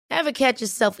Ever catch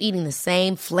yourself eating the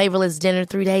same flavorless dinner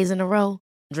 3 days in a row?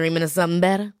 Dreaming of something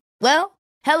better? Well,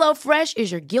 HelloFresh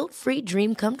is your guilt-free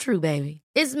dream come true, baby.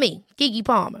 It's me, Keke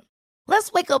Palmer.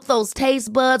 Let's wake up those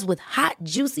taste buds with hot,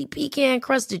 juicy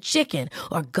pecan-crusted chicken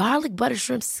or garlic butter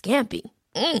shrimp scampi.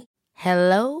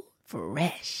 Hello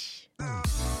Fresh.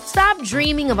 Stop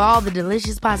dreaming of all the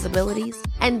delicious possibilities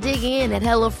and dig in at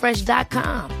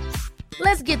HelloFresh.com.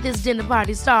 Let's get this dinner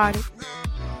party started.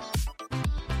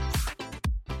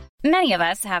 Many of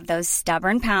us have those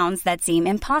stubborn pounds that seem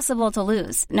impossible to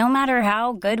lose, no matter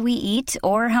how good we eat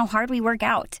or how hard we work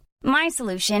out. My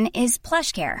solution is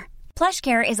PlushCare.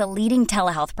 PlushCare is a leading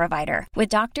telehealth provider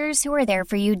with doctors who are there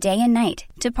for you day and night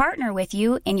to partner with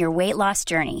you in your weight loss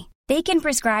journey. They can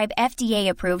prescribe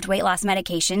FDA-approved weight loss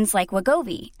medications like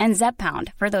Wegovy and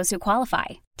Zepbound for those who qualify.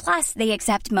 Plus, they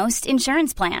accept most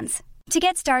insurance plans. To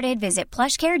get started, visit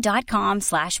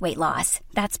plushcare.com/weightloss.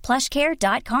 That's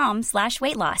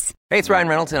plushcare.com/weightloss. Hey, it's Ryan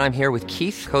Reynolds, and I'm here with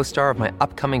Keith, co-star of my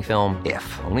upcoming film,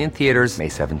 If, only in theaters May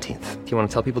 17th. Do you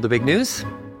want to tell people the big news?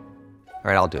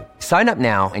 All right, I'll do it. Sign up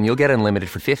now and you'll get unlimited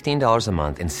for $15 a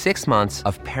month and 6 months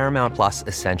of Paramount Plus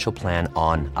Essential Plan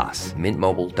on us.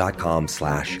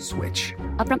 MintMobile.com/switch.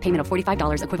 Upfront payment of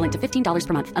 $45 equivalent to $15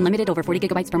 per month. Unlimited over 40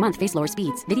 gigabytes per month. Face lower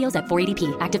speeds. Videos at 480p.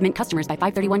 Active Mint customers by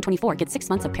 531.24 get 6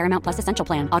 months of Paramount Plus Essential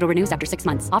Plan. Auto renews after 6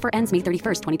 months. Offer ends May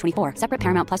 31st, 2024. Separate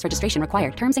Paramount Plus registration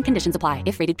required. Terms and conditions apply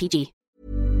if rated PG.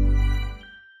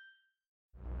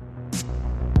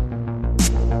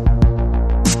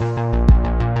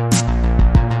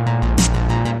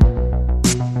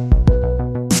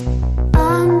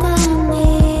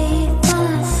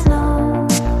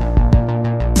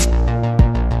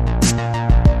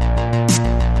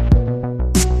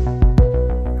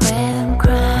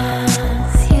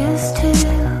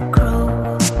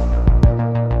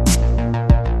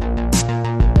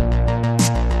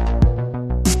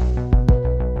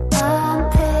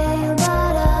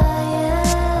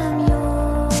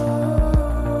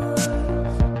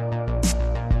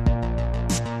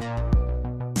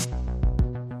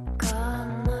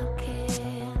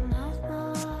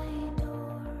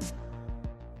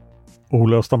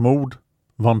 Olösta mord,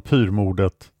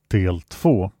 vampyrmordet del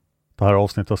 2. Det här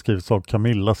avsnittet har skrivits av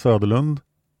Camilla Söderlund.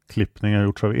 Klippning har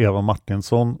gjorts av Eva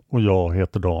Martinsson och jag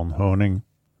heter Dan Hörning.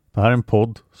 Det här är en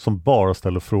podd som bara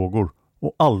ställer frågor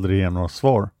och aldrig ger några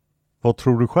svar. Vad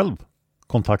tror du själv?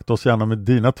 Kontakta oss gärna med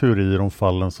dina teorier om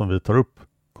fallen som vi tar upp.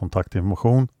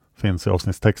 Kontaktinformation finns i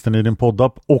avsnittstexten i din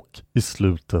poddapp och i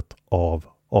slutet av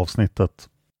avsnittet.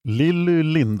 Lilly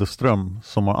Lindeström,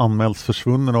 som har anmälts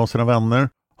försvunnen av sina vänner,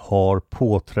 har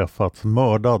påträffats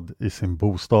mördad i sin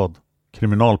bostad.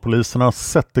 Kriminalpoliserna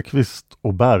Zetterqvist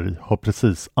och Berg har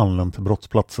precis anlänt till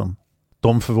brottsplatsen.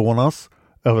 De förvånas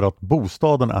över att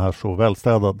bostaden är så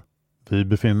välstädad. Vi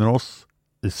befinner oss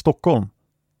i Stockholm.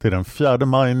 Det är den 4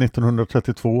 maj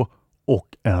 1932 och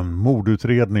en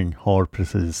mordutredning har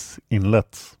precis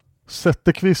inletts.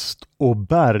 Zetterqvist och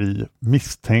Berg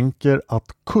misstänker att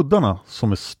kuddarna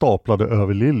som är staplade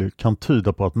över Lilly kan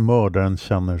tyda på att mördaren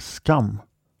känner skam.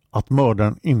 Att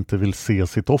mördaren inte vill se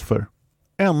sitt offer.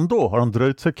 Ändå har han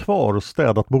dröjt sig kvar och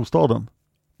städat bostaden.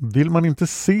 Vill man inte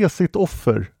se sitt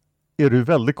offer är det ju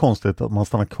väldigt konstigt att man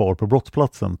stannar kvar på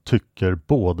brottsplatsen, tycker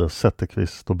både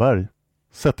Zetterqvist och Berg.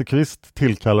 Zetterqvist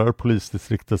tillkallar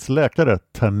polisdistriktets läkare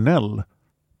Ternell.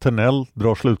 Ternell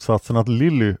drar slutsatsen att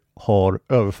Lilly har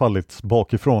överfallits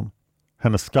bakifrån.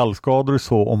 Hennes skallskador är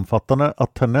så omfattande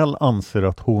att Ternell anser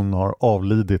att hon har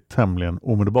avlidit tämligen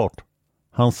omedelbart.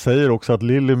 Han säger också att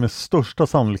Lilly med största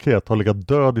sannolikhet har legat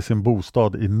död i sin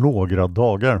bostad i några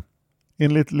dagar.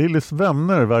 Enligt Lillys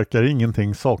vänner verkar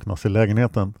ingenting saknas i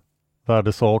lägenheten.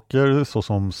 Värdesaker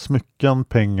såsom smycken,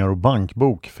 pengar och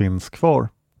bankbok finns kvar.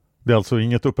 Det är alltså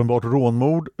inget uppenbart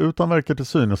rånmord utan verkar till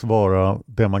synes vara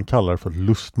det man kallar för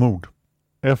lustmord.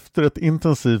 Efter ett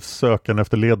intensivt sökande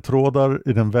efter ledtrådar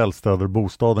i den välstädade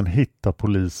bostaden hittar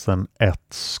polisen ett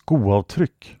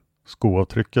skoavtryck.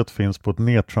 Skoavtrycket finns på ett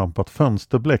nedtrampat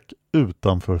fönsterbläck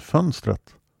utanför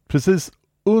fönstret. Precis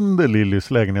under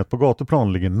Lillys lägenhet på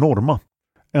gatuplan ligger Norma,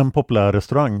 en populär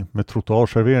restaurang med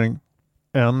trottoarservering.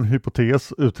 En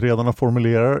hypotes utredarna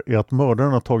formulerar är att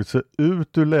mördaren har tagit sig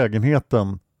ut ur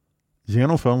lägenheten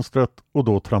genom fönstret och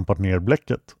då trampat ner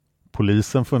bläcket.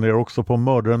 Polisen funderar också på om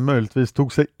mördaren möjligtvis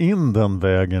tog sig in den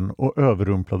vägen och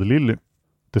överrumplade Lilly.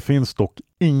 Det finns dock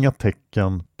inga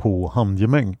tecken på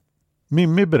handgemäng.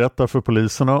 Mimmi berättar för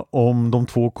poliserna om de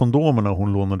 2 kondomerna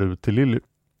hon lånade ut till Lilly.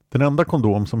 Den enda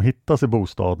kondom som hittas i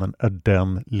bostaden är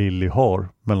den Lilly har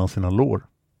mellan sina lår.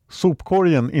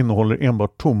 Sopkorgen innehåller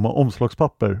enbart tomma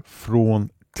omslagspapper från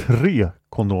 3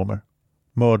 kondomer.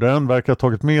 Mördaren verkar ha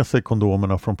tagit med sig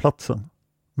kondomerna från platsen.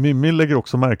 Mimmi lägger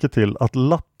också märke till att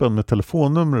lappen med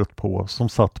telefonnumret på som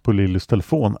satt på Lillys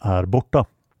telefon är borta.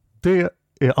 Det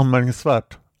är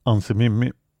anmärkningsvärt, anser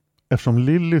Mimmi, eftersom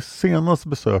Lillys senaste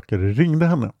besökare ringde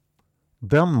henne.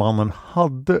 Den mannen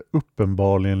hade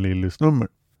uppenbarligen Lillys nummer.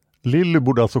 Lilly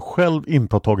borde alltså själv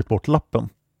inte ha tagit bort lappen,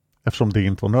 eftersom det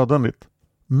inte var nödvändigt.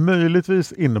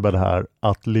 Möjligtvis innebär det här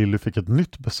att Lilly fick ett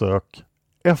nytt besök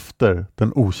efter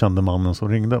den okände mannen som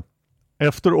ringde.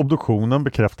 Efter obduktionen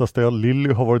bekräftas det att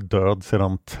Lilly har varit död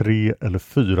sedan 3 eller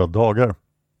 4 dagar.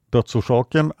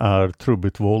 Dödsorsaken är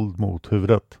trubbigt våld mot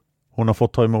huvudet. Hon har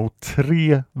fått ta emot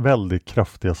 3 väldigt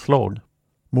kraftiga slag.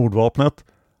 Mordvapnet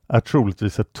är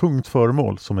troligtvis ett tungt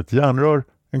föremål som ett järnrör,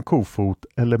 en kofot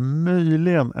eller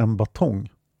möjligen en batong.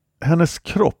 Hennes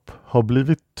kropp har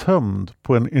blivit tömd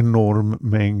på en enorm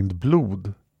mängd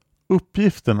blod.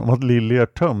 Uppgiften om att Lilly är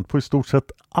tömd på i stort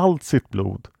sett allt sitt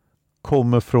blod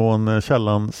kommer från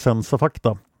källan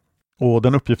Sensafakta, och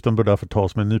den uppgiften bör därför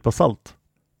tas med en nypa salt.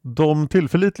 De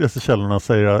tillförlitligaste källorna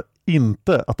säger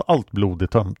inte att allt blod är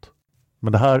tömt,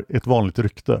 men det här är ett vanligt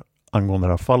rykte angående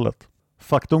det här fallet.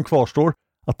 Faktum kvarstår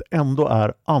att det ändå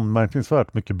är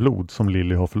anmärkningsvärt mycket blod som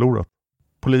Lilly har förlorat.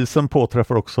 Polisen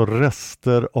påträffar också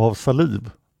rester av saliv,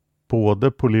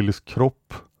 både på Lillys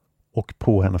kropp och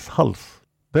på hennes hals.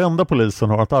 Det enda polisen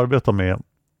har att arbeta med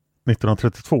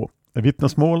 1932 är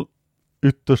vittnesmål,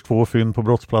 ytterst 2 fynd på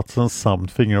brottsplatsen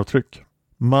samt fingeravtryck.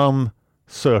 Man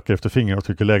söker efter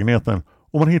fingeravtryck i lägenheten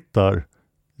och man hittar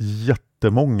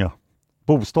jättemånga.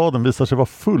 Bostaden visar sig vara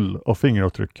full av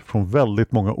fingeravtryck från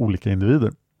väldigt många olika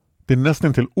individer. Det är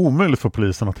nästan till omöjligt för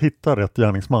polisen att hitta rätt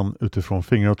gärningsman utifrån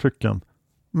fingeravtrycken.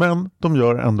 Men de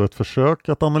gör ändå ett försök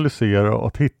att analysera och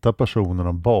att hitta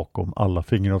personerna bakom alla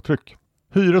fingeravtryck.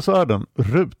 Hyresvärden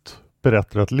Rut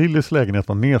berättar att Lillys lägenhet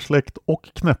var nersläckt och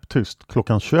knäpptyst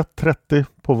klockan 21:30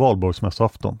 på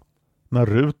valborgsmässoafton. När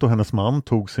Rut och hennes man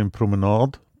tog sin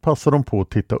promenad passade de på att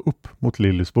titta upp mot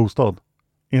Lillys bostad.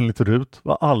 Enligt Rut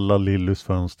var alla Lillys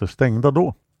fönster stängda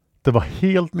då. Det var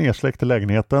helt nersläckt i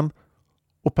lägenheten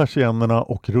och persiennerna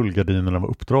och rullgardinerna var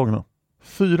uppdragna.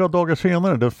 4 dagar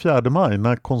senare, den 4 maj,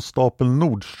 när konstapel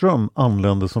Nordström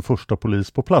anlände som första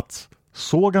polis på plats,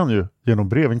 såg han ju genom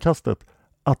brevinkastet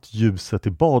att ljuset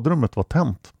i badrummet var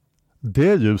tänt.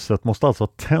 Det ljuset måste alltså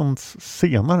ha tänts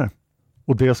senare.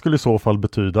 Och det skulle i så fall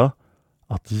betyda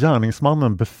att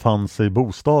gärningsmannen befann sig i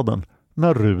bostaden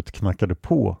när Rut knackade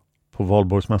på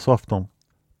valborgsmässoafton.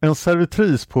 En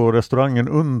servitris på restaurangen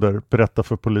under berättar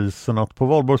för polisen att på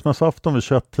valborgsmässoafton vid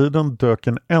 21-tiden dök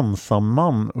en ensam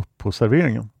man upp på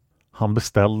serveringen. Han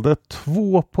beställde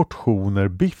 2 portioner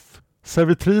biff.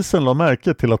 Servitrisen la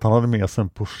märke till att han hade med sig en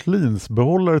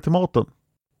porslinsbehållare till maten.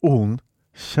 Och hon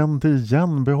kände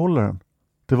igen behållaren.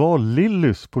 Det var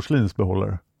Lillys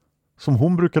porslinsbehållare som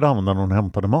hon brukade använda när hon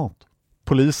hämtade mat.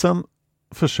 Polisen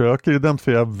försöker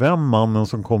identifiera vem mannen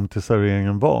som kom till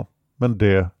serveringen var, men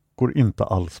det går inte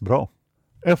alls bra.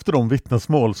 Efter de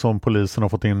vittnesmål som polisen har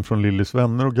fått in från Lillys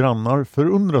vänner och grannar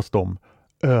förundras de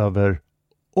över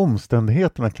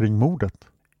omständigheterna kring mordet.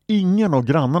 Ingen av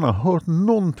grannarna har hört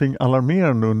någonting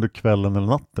alarmerande under kvällen eller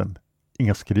natten.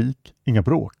 Inga skrik, inga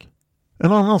bråk.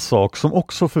 En annan sak som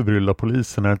också förbryllar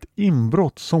polisen är ett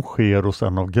inbrott som sker hos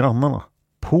en av grannarna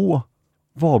på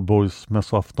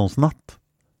valborgsmässoaftons natt.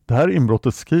 Det här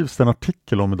inbrottet skrivs en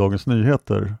artikel om i Dagens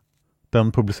Nyheter.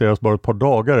 Den publiceras bara ett par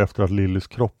dagar efter att Lillys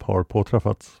kropp har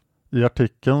påträffats. I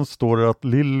artikeln står det att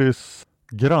Lillys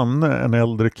granne, en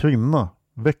äldre kvinna,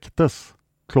 väcktes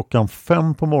klockan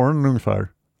 5 på morgonen ungefär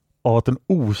av att en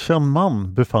okänd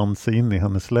man befann sig inne i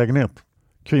hennes lägenhet.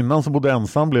 Kvinnan som bodde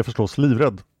ensam blev förstås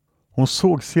livrädd. Hon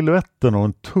såg siluetten av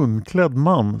en tunnklädd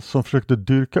man som försökte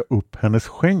dyrka upp hennes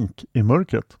skänk i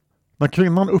mörkret. När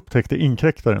kvinnan upptäckte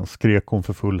inkräktaren skrek hon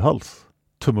för full hals.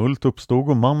 Tumult uppstod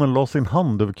och mannen la sin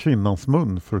hand över kvinnans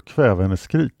mun för att kväva hennes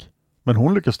skrik. Men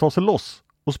hon lyckades ta sig loss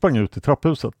och sprang ut i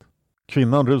trapphuset.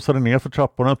 Kvinnan rusade ner för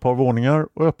trapporna ett par våningar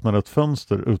och öppnade ett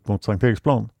fönster ut mot Sankt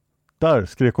Eriksplan. Där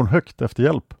skrek hon högt efter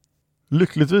hjälp.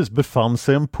 Lyckligtvis befann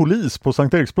sig en polis på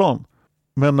Sankt Eriksplan.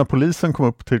 Men när polisen kom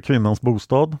upp till kvinnans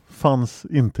bostad fanns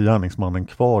inte gärningsmannen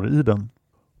kvar i den.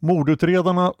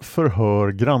 Mordutredarna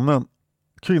förhör grannen.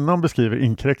 Kvinnan beskriver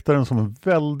inkräktaren som en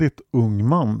väldigt ung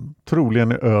man,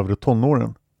 troligen i övre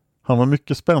tonåren. Han var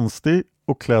mycket spänstig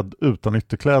och klädd utan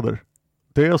ytterkläder.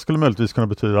 Det skulle möjligtvis kunna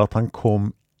betyda att han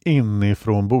kom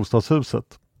inifrån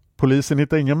bostadshuset. Polisen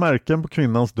hittar inga märken på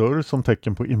kvinnans dörr som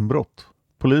tecken på inbrott.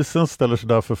 Polisen ställer sig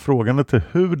därför frågande till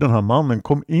hur den här mannen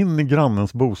kom in i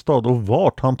grannens bostad och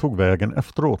vart han tog vägen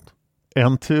efteråt.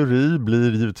 En teori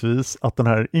blir givetvis att den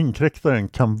här inkräktaren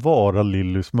kan vara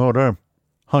Lillys mördare.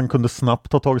 Han kunde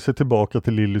snabbt ha tagit sig tillbaka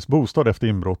till Lillys bostad efter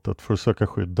inbrottet för att söka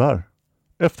skydd där.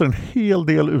 Efter en hel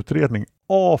del utredning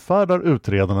avfärdar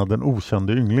utredarna den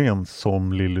okände ynglingen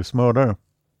som Lillys mördare.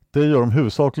 Det gör de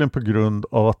huvudsakligen på grund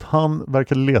av att han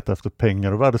verkar leta efter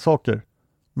pengar och värdesaker.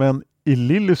 Men i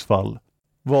Lillys fall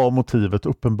var motivet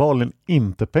uppenbarligen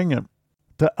inte pengar.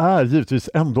 Det är givetvis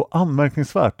ändå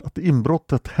anmärkningsvärt att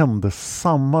inbrottet hände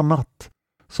samma natt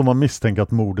som man misstänker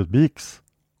att mordet begicks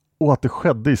och att det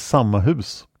skedde i samma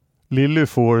hus. Lilly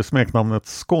får smeknamnet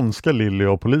Skånska Lilly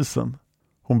av polisen.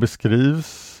 Hon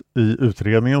beskrivs i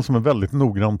utredningen som en väldigt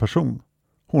noggrann person.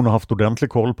 Hon har haft ordentlig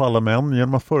koll på alla män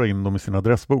genom att föra in dem i sin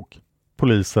adressbok.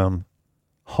 Polisen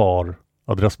har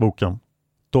adressboken.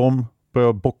 De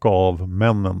börjar bocka av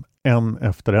männen en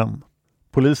efter en.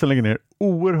 Polisen lägger ner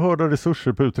oerhörda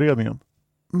resurser på utredningen.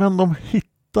 Men de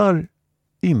hittar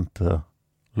inte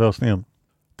lösningen.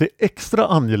 Det är extra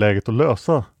angeläget att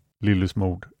lösa Lillys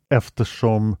mord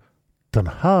eftersom den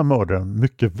här mördaren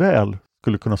mycket väl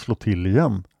skulle kunna slå till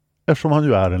igen eftersom han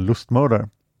ju är en lustmördare.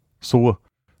 Så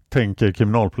tänker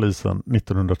kriminalpolisen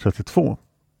 1932.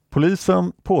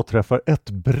 Polisen påträffar ett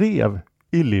brev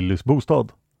i Lillys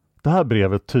bostad. Det här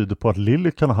brevet tyder på att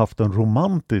Lilly kan ha haft en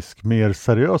romantisk, mer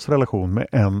seriös relation med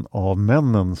en av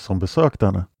männen som besökte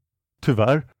henne.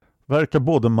 Tyvärr verkar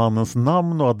både mannens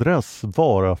namn och adress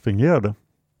vara fingerade.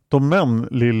 De män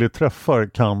Lilly träffar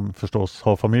kan förstås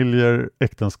ha familjer,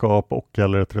 äktenskap och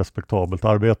eller ett respektabelt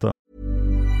arbete.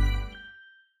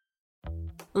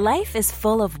 Life is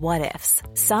full of what-ifs.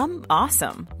 Some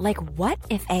awesome, like what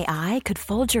if AI could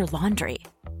fold your laundry?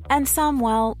 And some,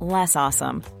 well, less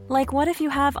awesome, like what if you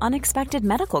have unexpected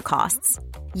medical costs?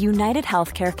 United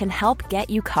Healthcare can help get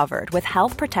you covered with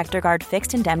Health Protector Guard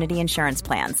fixed indemnity insurance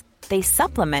plans. They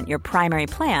supplement your primary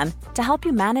plan to help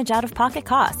you manage out-of-pocket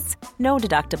costs. No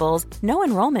deductibles, no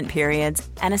enrollment periods,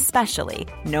 and especially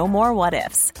no more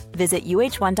what-ifs. Visit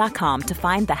uh1.com to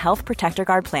find the Health Protector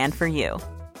Guard plan for you.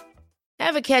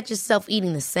 Ever catch yourself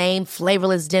eating the same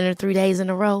flavorless dinner 3 days in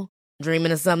a row?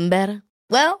 Dreaming of something better?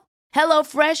 Well,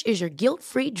 HelloFresh is your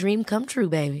guilt-free dream come true,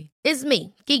 baby. It's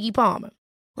me, Keke Palmer.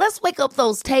 Let's wake up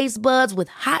those taste buds with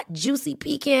hot, juicy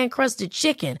pecan-crusted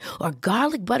chicken or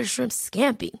garlic butter shrimp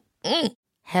scampi.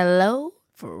 Hello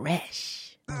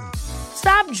Fresh.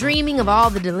 Stop dreaming of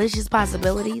all the delicious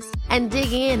possibilities and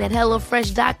dig in at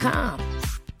HelloFresh.com.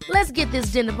 Let's get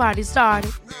this dinner party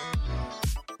started.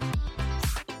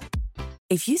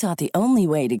 If you thought the only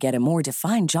way to get a more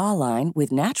defined jawline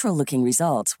with natural-looking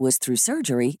results was through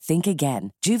surgery, think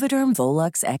again. Juvederm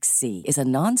Volux XC is a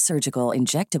non-surgical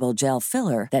injectable gel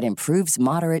filler that improves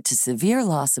moderate to severe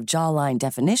loss of jawline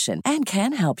definition and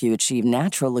can help you achieve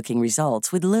natural-looking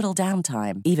results with little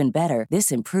downtime. Even better,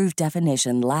 this improved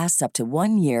definition lasts up to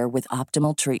 1 year with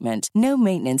optimal treatment. No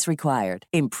maintenance required.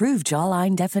 Improve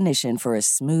jawline definition for a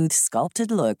smooth,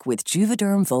 sculpted look with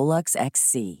Juvederm Volux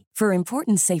XC. For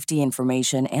important safety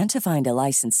information and to find a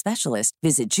licensed specialist,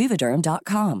 visit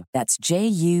Juvederm.com. That's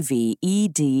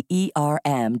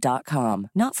Juvederm.com.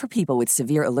 Not for people with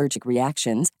severe allergic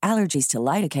reactions, allergies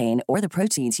to lidocaine, or the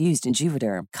proteins used in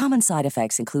Juvederm. Common side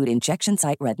effects include injection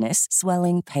site redness,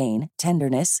 swelling, pain,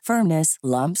 tenderness, firmness,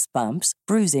 lumps, bumps,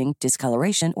 bruising,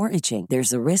 discoloration, or itching.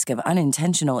 There's a risk of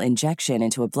unintentional injection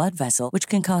into a blood vessel, which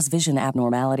can cause vision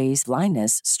abnormalities,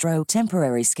 blindness, stroke,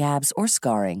 temporary scabs, or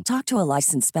scarring. Talk to a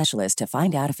licensed specialist to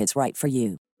find out if it's right for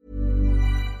you.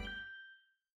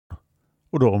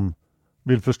 Och de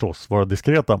vill förstås vara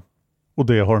diskreta. Och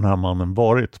det har den här mannen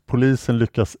varit. Polisen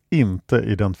lyckas inte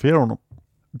identifiera honom.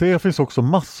 Det finns också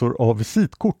massor av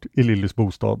visitkort i Lillys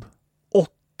bostad.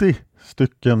 80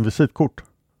 stycken visitkort.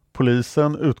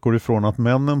 Polisen utgår ifrån att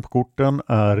männen på korten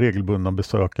är regelbundna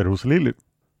besökare hos Lilly.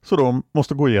 Så de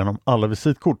måste gå igenom alla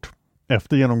visitkort.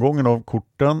 Efter genomgången av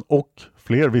korten och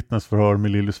fler vittnesförhör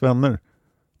med Lillys vänner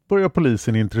börjar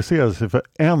polisen intressera sig för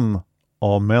en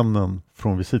av männen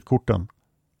från visitkorten.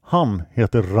 Han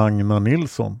heter Ragnar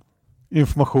Nilsson.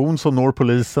 Information som når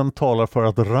polisen talar för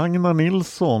att Ragnar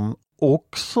Nilsson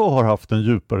också har haft en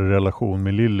djupare relation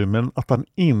med Lilly, men att han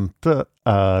inte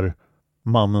är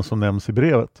mannen som nämns i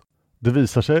brevet. Det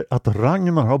visar sig att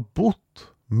Ragnar har bott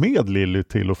med Lilly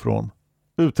till och från.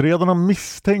 Utredarna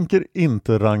misstänker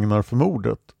inte Ragnar för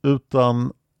mordet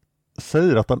utan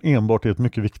säger att han enbart är ett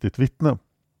mycket viktigt vittne.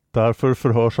 Därför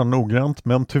förhörs han noggrant,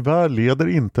 men tyvärr leder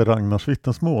inte Ragnars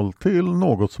vittnesmål till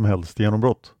något som helst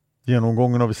genombrott.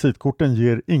 Genomgången av visitkorten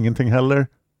ger ingenting heller.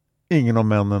 Ingen av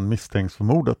männen misstänks för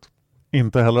mordet.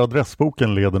 Inte heller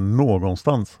adressboken leder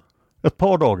någonstans. Ett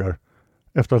par dagar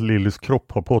efter att Lillys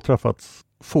kropp har påträffats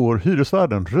får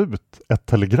hyresvärden Rut ett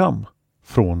telegram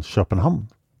från Köpenhamn.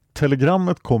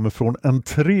 Telegrammet kommer från en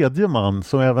tredje man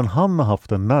som även han har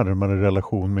haft en närmare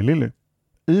relation med Lilly.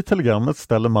 I telegrammet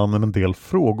ställer mannen en del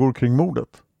frågor kring mordet.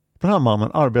 Den här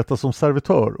mannen arbetar som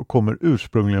servitör och kommer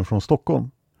ursprungligen från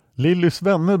Stockholm. Lillys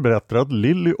vänner berättar att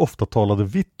Lilly ofta talade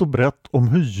vitt och brett om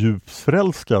hur djupt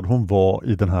förälskad hon var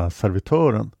i den här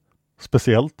servitören.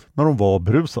 Speciellt när hon var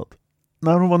berusad.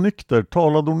 När hon var nykter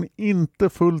talade hon inte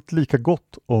fullt lika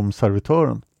gott om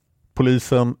servitören.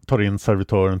 Polisen tar in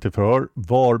servitören till förhör.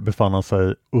 Var befann han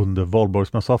sig under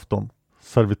valborgsmässoafton?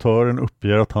 Servitören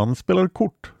uppger att han spelade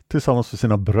kort tillsammans med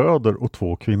sina bröder och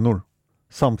 2 kvinnor.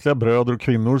 Samtliga bröder och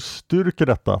kvinnor styrker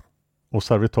detta och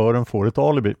servitören får ett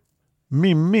alibi.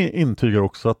 Mimmi intygar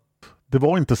också att det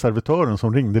var inte servitören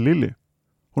som ringde Lilly.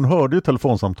 Hon hörde ju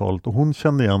telefonsamtalet och hon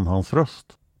kände igen hans röst.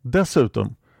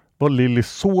 Dessutom var Lilly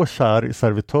så kär i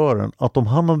servitören att om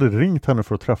han hade ringt henne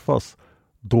för att träffas,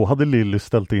 då hade Lilly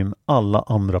ställt in alla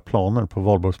andra planer på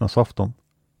valborgsmässoafton.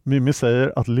 Mimmi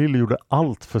säger att Lilly gjorde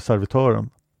allt för servitören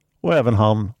och även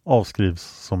han avskrivs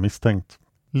som misstänkt.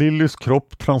 Lillys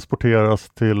kropp transporteras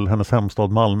till hennes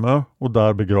hemstad Malmö och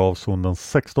där begravs hon den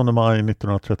 16 maj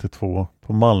 1932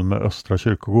 på Malmö Östra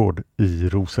kyrkogård i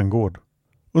Rosengård.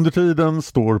 Under tiden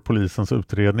står polisens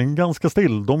utredning ganska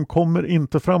still. De kommer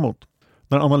inte framåt.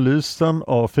 När analysen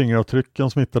av fingeravtrycken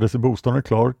som hittades i bostaden är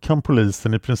klar kan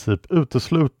polisen i princip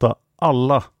utesluta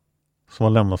alla som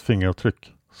har lämnat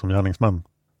fingeravtryck som gärningsmän.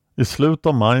 I slutet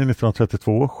av maj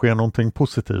 1932 sker någonting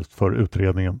positivt för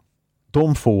utredningen.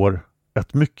 De får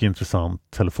ett mycket intressant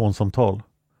telefonsamtal.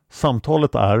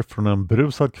 Samtalet är från en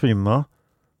berusad kvinna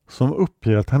som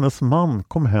uppger att hennes man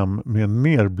kom hem med en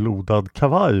nerblodad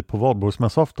kavaj på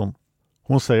valborgsmässoafton.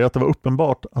 Hon säger att det var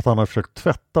uppenbart att han har försökt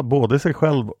tvätta både sig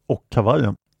själv och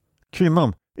kavajen.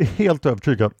 Kvinnan är helt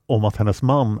övertygad om att hennes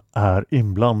man är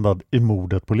inblandad i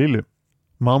mordet på Lilly.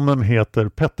 Mannen heter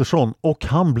Pettersson och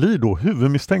han blir då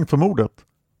huvudmisstänkt för mordet.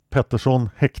 Pettersson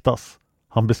häktas.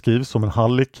 Han beskrivs som en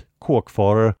hallick,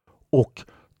 kåkfarare och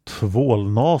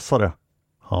tvålnasare.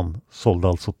 Han sålde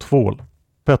alltså tvål.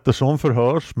 Pettersson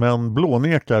förhörs men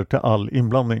blånekar till all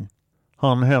inblandning.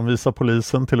 Han hänvisar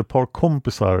polisen till ett par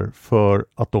kompisar för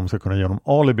att de ska kunna ge honom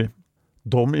alibi.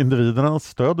 De individerna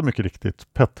stöder mycket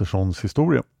riktigt Petterssons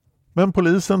historia. Men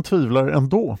polisen tvivlar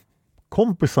ändå.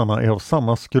 Kompisarna är av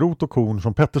samma skrot och korn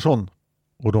som Pettersson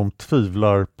och de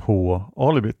tvivlar på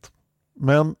alibit.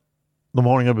 Men de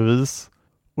har inga bevis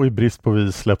och i brist på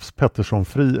bevis släpps Pettersson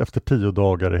fri efter 10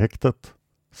 dagar i häktet.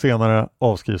 Senare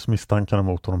avskrivs misstankarna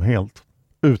mot honom helt.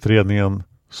 Utredningen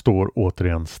står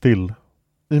återigen still.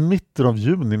 I mitten av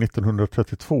juni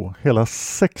 1932, hela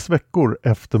 6 veckor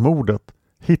efter mordet,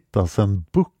 hittas en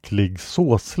bucklig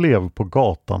såslev på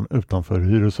gatan utanför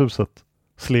hyreshuset.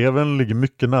 Sleven ligger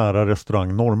mycket nära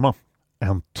restaurang Norma.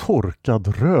 En torkad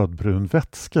rödbrun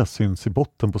vätska syns i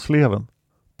botten på sleven.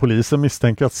 Polisen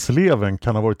misstänker att sleven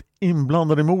kan ha varit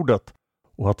inblandad i mordet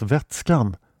och att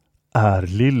vätskan är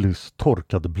Lillys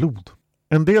torkade blod.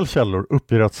 En del källor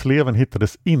uppger att sleven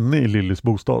hittades inne i Lillys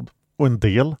bostad och en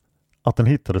del att den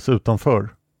hittades utanför,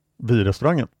 vid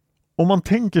restaurangen. Om man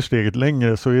tänker steget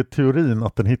längre så är teorin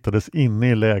att den hittades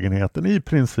inne i lägenheten i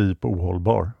princip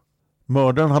ohållbar.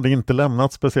 Mördaren hade inte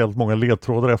lämnat speciellt många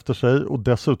ledtrådar efter sig och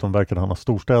dessutom verkade han ha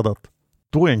storstädat.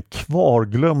 Då är en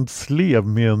kvarglömd slev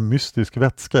med en mystisk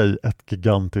vätska i ett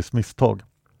gigantiskt misstag.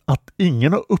 Att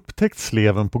ingen har upptäckt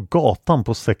sleven på gatan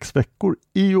på 6 veckor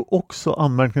är ju också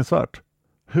anmärkningsvärt.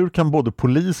 Hur kan både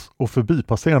polis och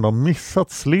förbipasserande ha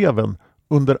missat sleven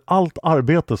under allt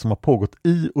arbete som har pågått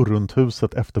i och runt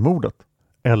huset efter mordet?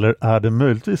 Eller är det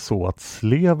möjligtvis så att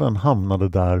sleven hamnade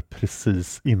där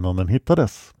precis innan den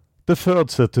hittades? Det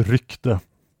föds ett rykte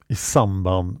i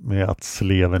samband med att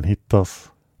sleven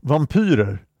hittas.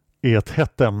 Vampyrer är ett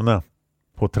hett ämne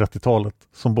på 30-talet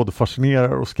som både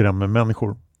fascinerar och skrämmer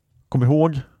människor. Kom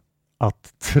ihåg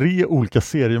att 3 olika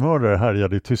seriemördare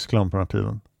härjade i Tyskland på den här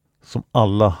tiden som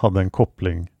alla hade en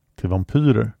koppling till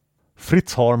vampyrer.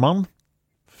 Fritz Haarmann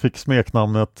fick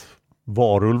smeknamnet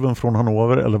Varulven från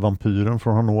Hannover eller Vampyren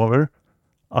från Hannover.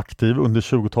 Aktiv under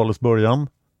 20-talets början.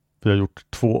 Vi har gjort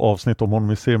 2 avsnitt om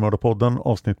honom i Seriemördarpodden.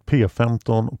 Avsnitt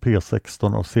P15 och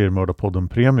P16 av Seriemördarpodden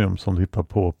Premium som du hittar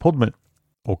på Podme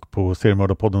och på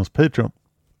Seriemördarpoddens Patreon.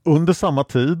 Under samma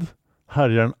tid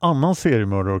härjar en annan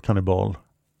seriemördare och kannibal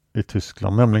i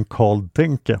Tyskland, nämligen Karl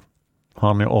Denke.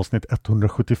 Han är avsnitt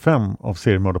 175 av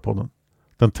Seriemördarpodden.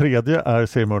 Den tredje är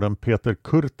seriemördaren Peter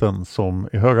Kurten som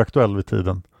är högaktuell vid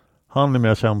tiden. Han är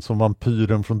mer känd som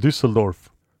vampyren från Düsseldorf.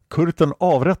 Kurten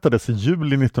avrättades i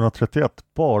juli 1931,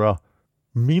 bara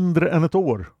mindre än ett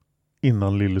år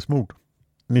innan Lillys mord.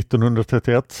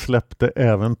 1931 släppte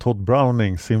även Todd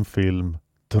Browning sin film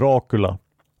Dracula.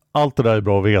 Allt det där är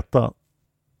bra att veta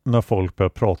när folk börjar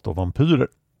prata om vampyrer.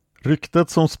 Ryktet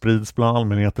som sprids bland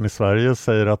allmänheten i Sverige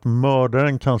säger att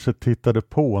mördaren kanske tittade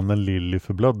på när Lilly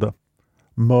förblödde.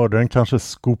 Mördaren kanske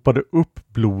skopade upp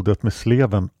blodet med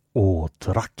sleven och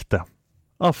drack det.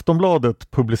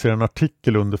 Aftonbladet publicerade en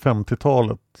artikel under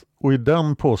 50-talet och i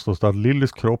den påstås det att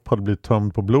Lillys kropp hade blivit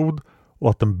tömd på blod och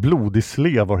att en blodig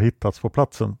slev har hittats på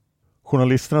platsen.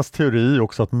 Journalisternas teori är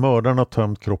också att mördaren har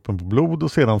tömt kroppen på blod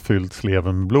och sedan fyllt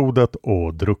sleven med blodet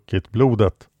och druckit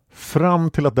blodet. Fram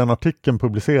till att den artikeln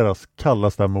publiceras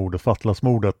kallas det här mordet för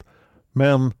Atlasmordet,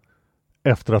 men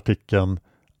efter artikeln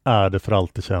är det för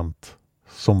alltid känt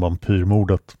som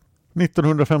vampyrmordet.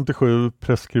 1957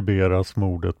 preskriberas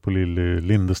mordet på Lilly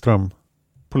Lindeström.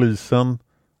 Polisen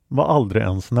var aldrig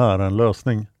ens nära en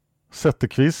lösning.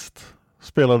 Zetterqvist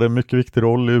spelade en mycket viktig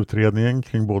roll i utredningen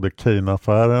kring både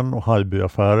Kane-affären och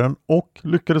Haijby-affären och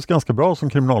lyckades ganska bra som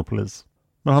kriminalpolis.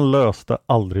 Men han löste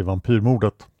aldrig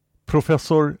vampyrmordet.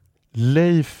 Professor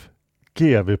Leif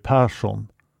G.W. Persson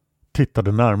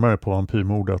tittade närmare på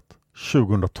vampyrmordet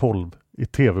 2012 i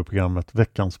tv-programmet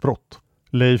Veckans brott.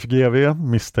 Leif G.W.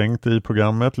 misstänkte i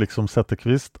programmet, liksom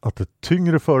Zetterqvist, att ett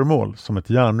tyngre föremål som ett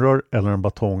järnrör eller en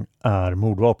batong är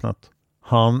mordvapnet.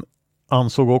 Han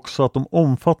ansåg också att de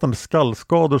omfattande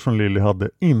skallskador som Lilly hade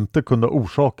inte kunde ha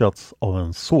orsakats av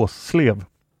en såsslev.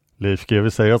 Leif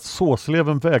G.W. säger att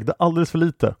såssleven vägde alldeles för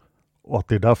lite och att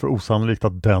det är därför osannolikt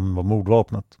att den var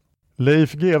mordvapnet.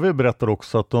 Leif G.W. berättar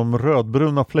också att de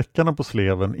rödbruna fläckarna på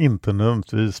sleven inte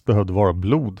nödvändigtvis behövde vara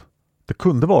blod. Det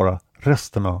kunde vara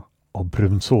resterna av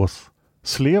brunsås.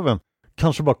 Sleven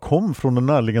kanske bara kom från den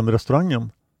närliggande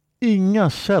restaurangen. Inga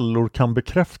källor kan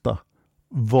bekräfta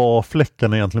vad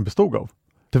fläckarna egentligen bestod av.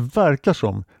 Det verkar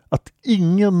som att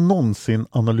ingen någonsin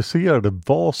analyserade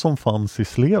vad som fanns i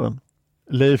sleven.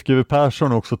 Leif G.W.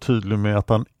 Persson är också tydlig med att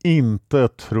han inte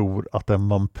tror att en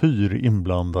vampyr är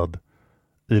inblandad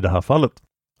i det här fallet.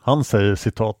 Han säger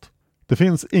citat: "Det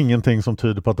finns ingenting som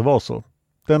tyder på att det var så.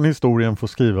 Den historien får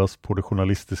skrivas på det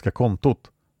journalistiska kontot.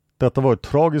 Detta var ett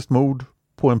tragiskt mord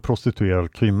på en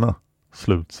prostituerad kvinna."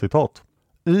 Slut citat.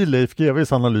 I Leif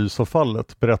G.W.s analys av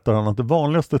fallet berättar han att det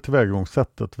vanligaste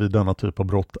tillvägagångssättet vid denna typ av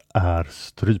brott är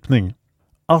strypning.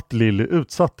 Att Lilly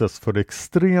utsattes för det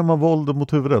extrema våldet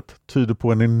mot huvudet tyder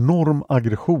på en enorm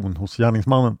aggression hos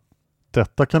gärningsmannen.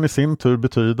 Detta kan i sin tur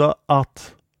betyda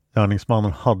att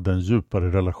gärningsmannen hade en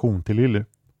djupare relation till Lilly.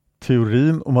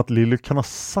 Teorin om att Lilly kan ha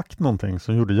sagt någonting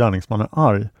som gjorde gärningsmannen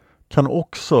arg kan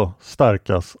också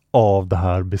stärkas av det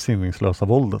här besinningslösa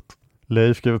våldet.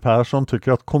 Leif G.W. Persson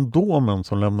tycker att kondomen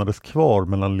som lämnades kvar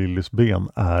mellan Lillys ben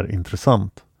är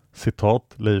intressant.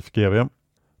 Citat Leif G.W.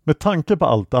 "Med tanke på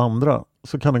allt det andra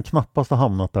så kan den knappast ha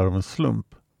hamnat där av en slump.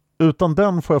 Utan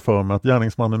den får jag för mig att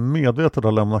gärningsmannen medvetet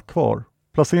har lämnat kvar.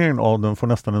 Placeringen av den får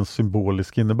nästan en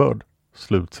symbolisk innebörd."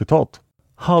 Slut citat.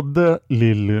 Hade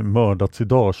Lilly mördats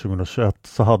idag 2021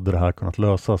 så hade det här kunnat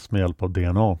lösas med hjälp av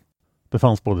DNA. Det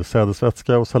fanns både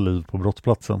sädesvätska och saliv på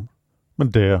brottsplatsen.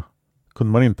 Men det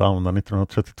kunde man inte använda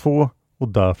 1932 och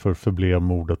därför förblev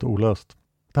mordet olöst.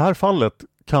 Det här fallet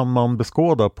kan man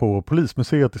beskåda på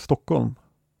Polismuseet i Stockholm.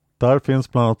 Där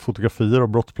finns bland annat fotografier av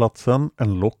brottsplatsen,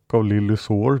 en lock av Lillys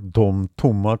hår, de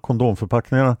tomma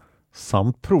kondomförpackningarna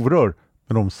samt provrör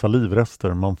med de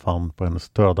salivrester man fann på hennes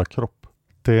döda kropp.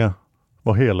 Det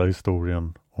var hela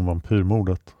historien om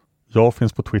vampyrmordet. Jag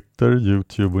finns på Twitter,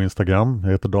 YouTube och Instagram.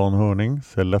 Jag heter Dan Hörning,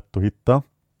 så är lätt att hitta.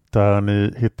 Där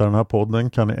ni hittar den här podden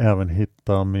kan ni även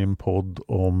hitta min podd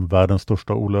om världens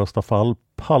största olösta fall,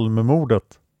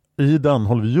 Palmemordet. I den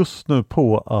håller vi just nu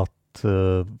på att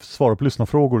svara på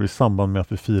lyssnarfrågor i samband med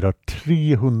att vi firar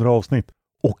 300 avsnitt.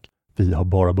 Och vi har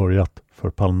bara börjat, för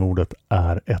Palmemordet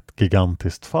är ett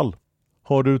gigantiskt fall.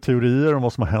 Har du teorier om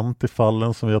vad som har hänt i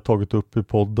fallen som vi har tagit upp i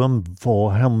podden?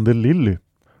 Vad hände Lilly?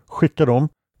 Skicka dem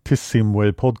till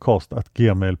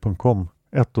simwaypodcast@gmail.com.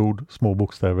 Ett ord, små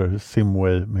bokstäver,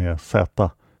 Simway med Z,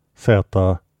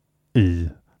 I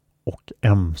och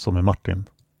M som är Martin.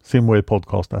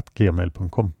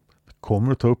 simwaypodcast@gmail.com. Vi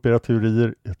kommer att ta upp era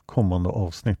teorier i ett kommande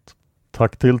avsnitt.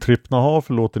 Tack till Trippnaha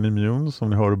för låten Immune som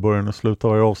ni hör i början och slutet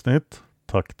av varje avsnitt.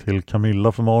 Tack till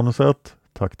Camilla för manuset.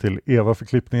 Tack till Eva för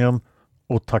klippningen.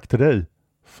 Och tack till dig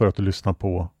för att du lyssnar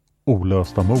på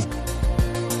Olösta mord.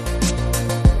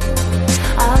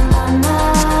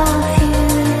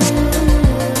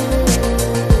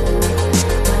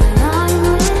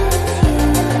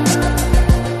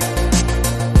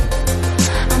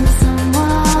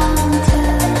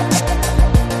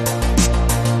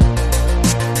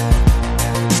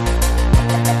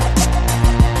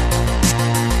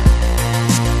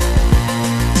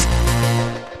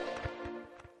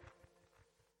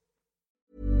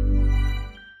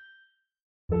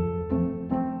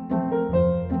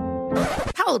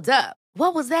 Hold up.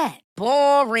 What was that?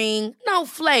 Boring. No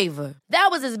flavor. That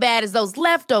was as bad as those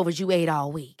leftovers you ate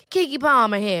all week. Keke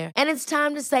Palmer here, and it's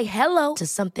time to say hello to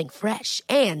something fresh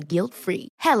and guilt-free.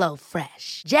 Hello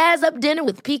Fresh. Jazz up dinner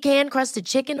with pecan-crusted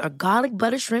chicken or garlic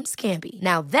butter shrimp scampi.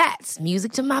 Now that's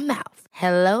music to my mouth.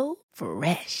 Hello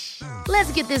Fresh.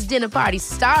 Let's get this dinner party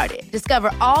started.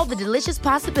 Discover all the delicious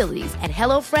possibilities at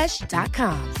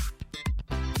hellofresh.com.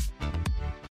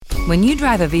 When you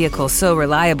drive a vehicle so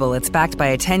reliable it's backed by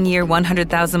a 10-year,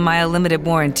 100,000-mile limited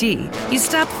warranty, you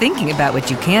stop thinking about what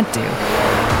you can't do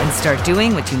and start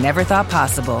doing what you never thought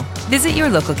possible. Visit your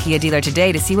local Kia dealer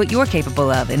today to see what you're capable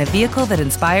of in a vehicle that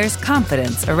inspires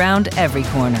confidence around every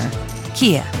corner.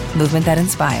 Kia, movement that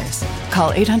inspires.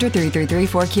 Call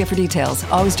 800-333-4KIA for details.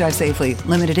 Always drive safely.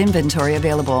 Limited inventory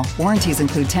available. Warranties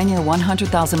include 10-year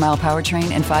 100,000-mile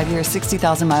powertrain and 5-year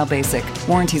 60,000-mile basic.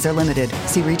 Warranties are limited.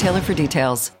 See retailer for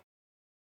details.